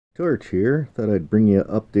Torch here. Thought I'd bring you an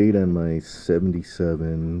update on my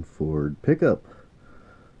 77 Ford pickup.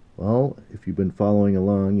 Well, if you've been following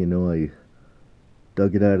along, you know I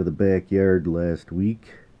dug it out of the backyard last week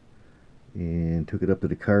and took it up to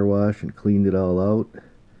the car wash and cleaned it all out.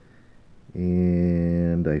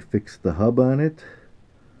 And I fixed the hub on it,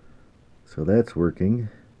 so that's working.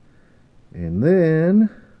 And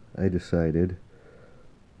then I decided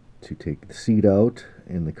to take the seat out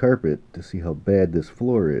and the carpet to see how bad this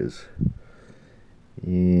floor is.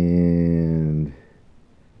 And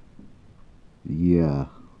yeah,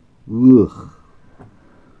 ugh.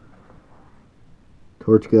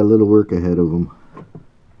 Torch got a little work ahead of him.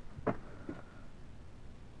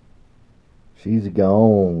 She's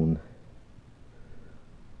gone.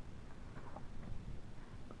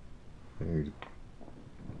 There's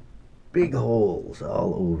big holes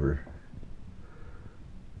all over.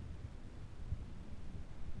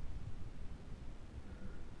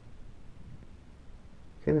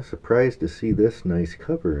 Kind of surprised to see this nice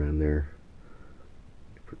cover on there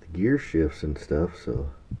for the gear shifts and stuff,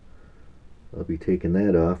 so I'll be taking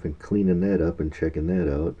that off and cleaning that up and checking that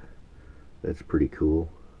out. That's pretty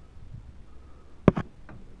cool.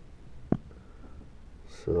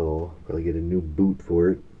 So probably get a new boot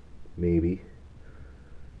for it, maybe.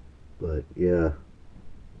 But yeah,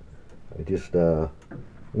 I just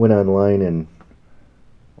went online and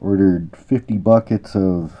ordered 50 buckets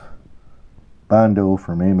of Bondo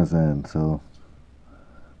from Amazon, so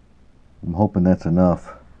I'm hoping that's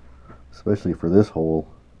enough, especially for this hole.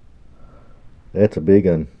 That's a big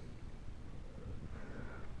one,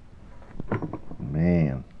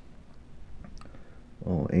 man.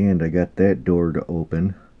 Oh, and I got that door to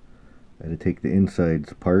open. I had to take the insides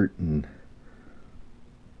apart and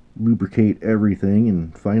lubricate everything,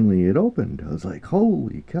 and finally it opened. I was like,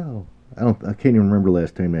 holy cow. I can't even remember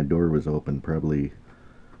last time that door was open. Probably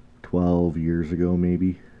 12 years ago,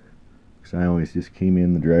 maybe, because I always just came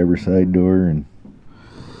in the driver's side door. And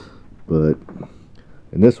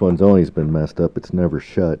this one's always been messed up. It's never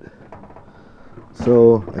shut.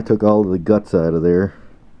 So I took all of the guts out of there,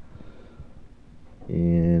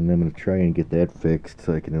 and I'm going to try and get that fixed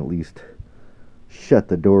so I can at least shut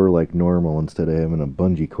the door like normal instead of having a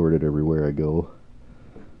bungee cord it everywhere I go.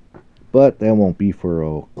 But that won't be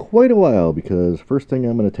for quite a while, because first thing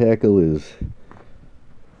I'm going to tackle is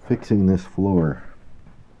fixing this floor.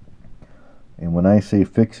 And when I say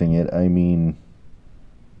fixing it, I mean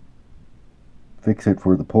fix it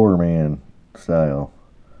for the poor man style.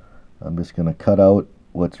 I'm just going to cut out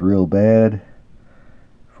what's real bad,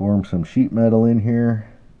 form some sheet metal in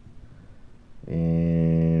here,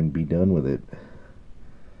 and be done with it.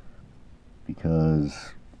 Because,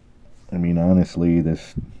 I mean, honestly,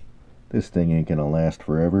 this thing ain't going to last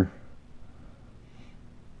forever.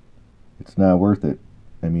 It's not worth it.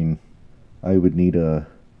 I mean, I would need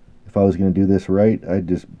if I was going to do this right, I'd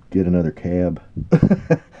just get another cab.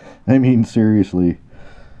 I mean, seriously.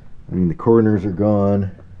 I mean, the corners are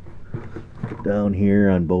gone down here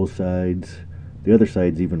on both sides. The other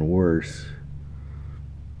side's even worse.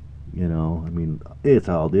 You know, I mean,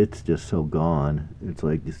 it's just so gone. It's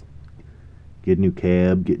like, just get a new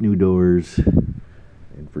cab, get new doors,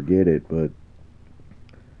 and forget it. But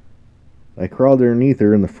I crawled underneath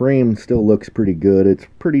her, and the frame still looks pretty good. It's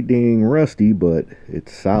pretty dang rusty, but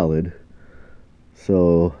it's solid.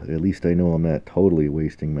 So at least I know I'm not totally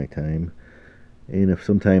wasting my time. And if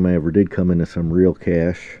sometime I ever did come into some real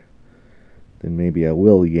cash, then maybe I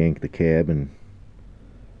will yank the cab and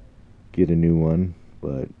get a new one.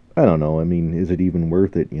 But I don't know. I mean, is it even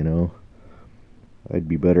worth it, you know? I'd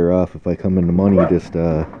be better off if I come into money just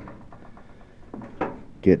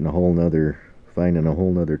finding a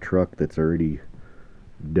whole nother truck that's already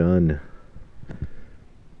done.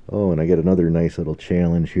 Oh, and I got another nice little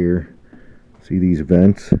challenge here. See these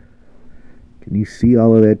vents? Can you see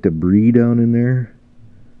all of that debris down in there?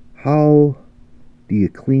 How do you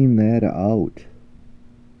clean that out?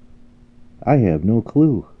 I have no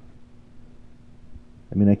clue.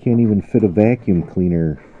 I mean, I can't even fit a vacuum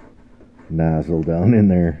cleaner nozzle down in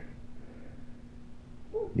there.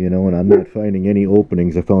 You know, and I'm not finding any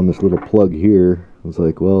openings. I found this little plug here. I was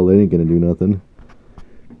like, well, that ain't gonna do nothing.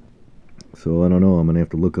 So I don't know. I'm gonna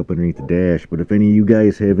have to look up underneath the dash. But if any of you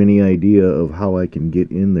guys have any idea of how I can get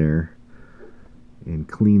in there and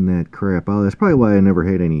clean that crap out, that's probably why I never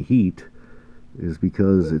had any heat, is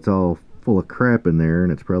because it's all full of crap in there,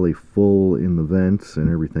 and it's probably full in the vents and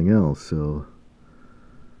everything else. So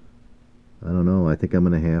I don't know. I think I'm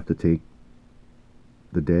gonna have to take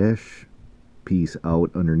the dash piece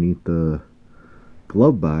out underneath the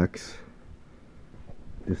glove box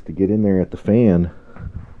just to get in there at the fan.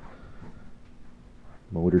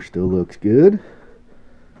 Motor still looks good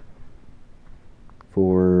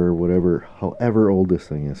for whatever, however old this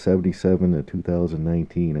thing is, 77 to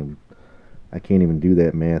 2019. I can't even do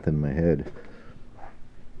that math in my head.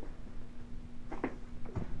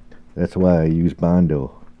 That's why I use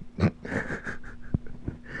Bondo.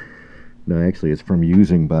 No, actually, it's from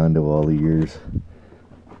using Bondo all the years.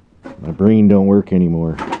 My brain don't work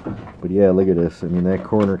anymore. But yeah, look at this. I mean, that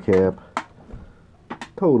corner cap,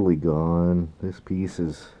 totally gone. This piece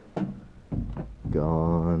is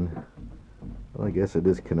gone. Well, I guess it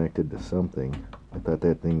is connected to something. I thought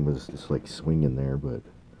that thing was just like swinging there, but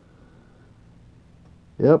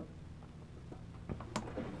yep.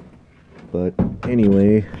 But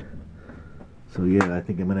anyway, so yeah, I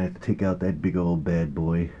think I'm gonna have to take out that big old bad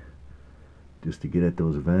boy just to get at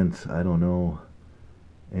those vents. I don't know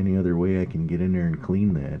any other way I can get in there and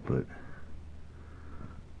clean that, but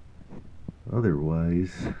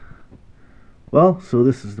otherwise, well, so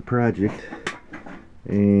this is the project,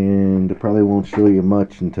 and I probably won't show you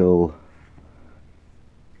much until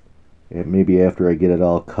maybe after I get it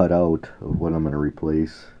all cut out of what I'm going to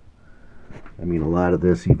replace. I mean, a lot of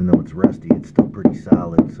this, even though it's rusty, it's still pretty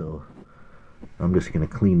solid, so I'm just going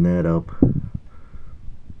to clean that up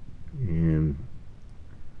and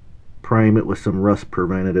prime it with some rust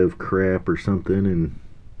preventative crap or something, and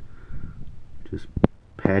just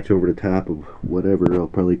patch over the top of whatever. I'll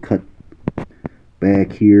probably cut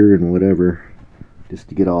back here and whatever just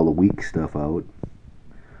to get all the weak stuff out.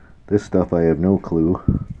 This stuff I have no clue.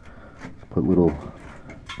 Put little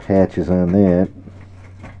patches on that.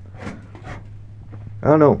 I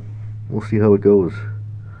don't know. We'll see how it goes.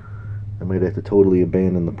 I might have to totally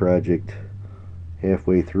abandon the project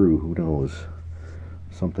halfway through. Who knows?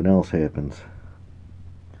 Something else happens.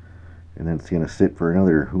 And then it's going to sit for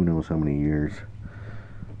another who knows how many years.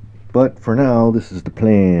 But for now, this is the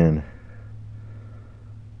plan.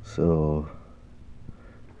 So,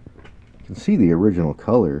 you can see the original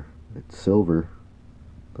color. It's silver.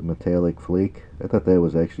 The metallic flake. I thought that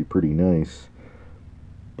was actually pretty nice.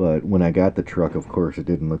 But when I got the truck, of course, it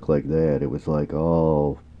didn't look like that. It was like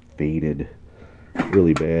all faded.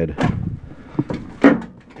 Really bad.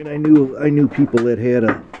 And I knew people that had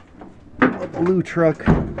a blue truck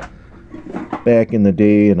back in the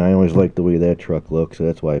day, and I always liked the way that truck looked, so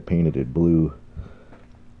that's why I painted it blue.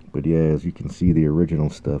 But yeah, as you can see, the original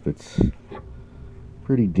stuff, it's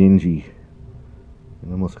pretty dingy.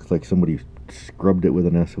 It almost looks like somebody scrubbed it with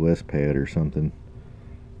an SOS pad or something.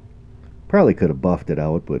 Probably could have buffed it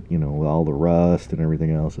out, but you know, with all the rust and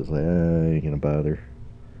everything else, it's like, I ain't gonna bother.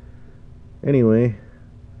 Anyway,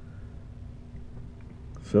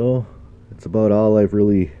 so it's about all I've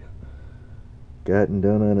really gotten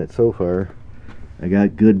done on it so far. I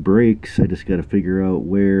got good brakes. I just got to figure out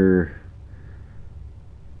where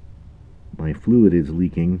my fluid is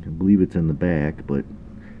leaking. I believe it's in the back, but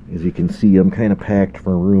as you can see, I'm kind of packed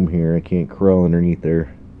for room here. I can't crawl underneath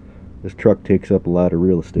there. This truck takes up a lot of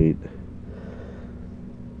real estate.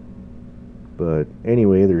 But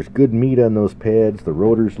anyway, there's good meat on those pads. The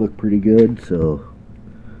rotors look pretty good, so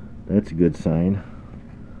that's a good sign.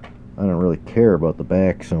 I don't really care about the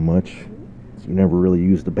back so much. You never really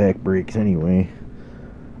use the back brakes anyway.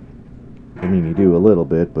 I mean, you do a little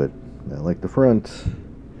bit, but not like the fronts.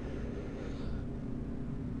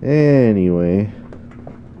 Anyway,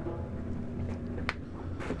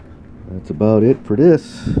 that's about it for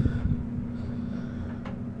this.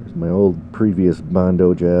 There's my old previous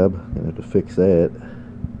Bondo job. Gonna have to fix that.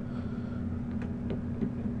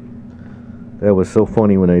 That was so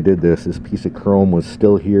funny when I did this. This piece of chrome was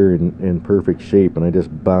still here in perfect shape, and I just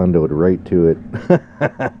Bondoed right to it.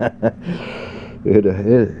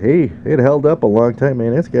 It held up a long time,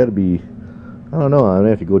 man. It's got to be, I don't know, I'm going to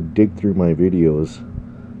have to go dig through my videos.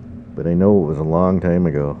 But I know it was a long time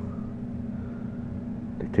ago.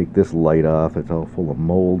 To take this light off, it's all full of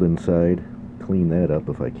mold inside. Clean that up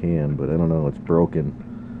if I can, but I don't know, it's broken.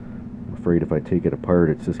 I'm afraid if I take it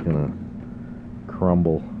apart, it's just going to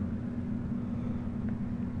crumble.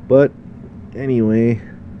 But anyway,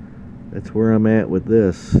 that's where I'm at with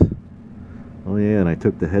this. Oh yeah, and I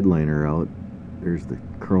took the headliner out. There's the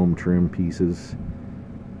chrome trim pieces.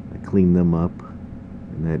 I cleaned them up.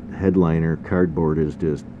 And that headliner cardboard is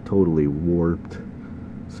just totally warped.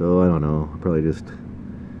 So I don't know. I'll probably just see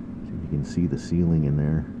if you can see the ceiling in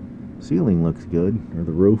there. Ceiling looks good. Or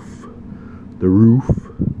the roof. The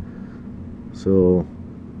roof. So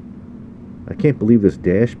I can't believe this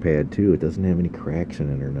dash pad too. It doesn't have any cracks in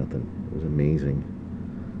it or nothing. It was amazing.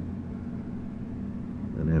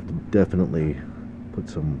 And I have to definitely put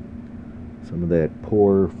some of that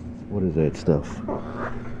what is that stuff?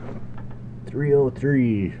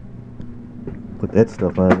 303 Put that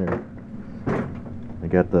stuff on there. I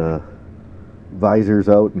got the visors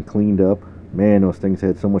out and cleaned up. Man, those things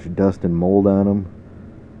had so much dust and mold on them.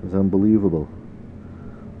 It was unbelievable.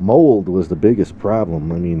 Mold was the biggest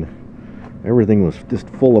problem. I mean, everything was just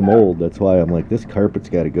full of mold. That's why I'm like, this carpet's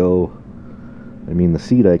got to go. I mean, the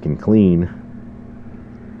seat I can clean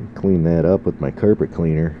that up with my carpet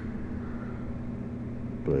cleaner.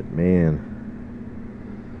 But man,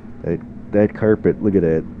 that carpet, look at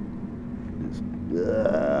that. It's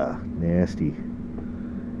nasty.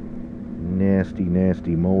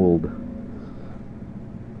 Nasty mold.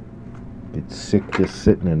 Get sick just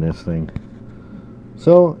sitting in this thing.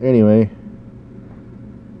 So anyway,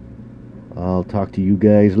 I'll talk to you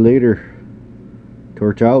guys later.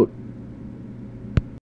 Torch out.